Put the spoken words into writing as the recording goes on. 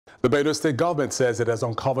The Benue state government says it has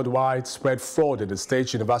uncovered widespread fraud in the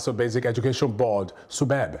state's Universal Basic Education Board,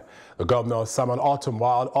 SUBEB. The governor summoned autumn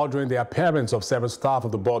while ordering the appearance of several staff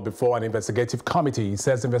of the board before an investigative committee. He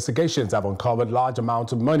says investigations have uncovered large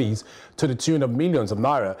amounts of monies to the tune of millions of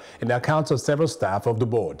naira in the accounts of several staff of the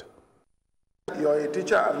board. You're a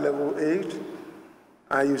teacher at level 8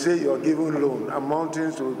 and you say you're giving loan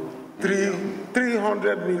amounting to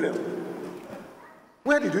 300 million.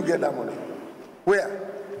 Where did you get that money? Where?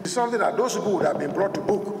 It's something that those people would have been brought to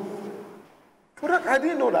book. But I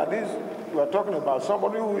didn't know that you are talking about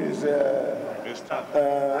somebody who is a staff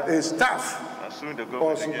or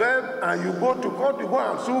SUBEB, and you go to court, you go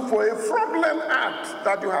and sue for a fraudulent act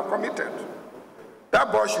that you have committed.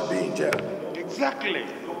 That boy should be in jail. Exactly.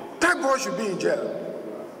 That boy should be in jail.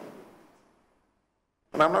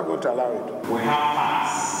 And I'm not going to allow it. We have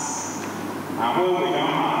facts. And when we don't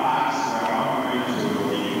have facts, we are not going to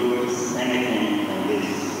include anything in this.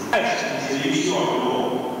 First is the issue of the law.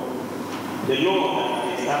 The law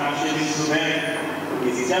that establishes SUBEB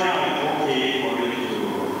is generally okay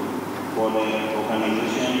for the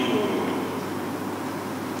organization to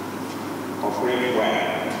operate well.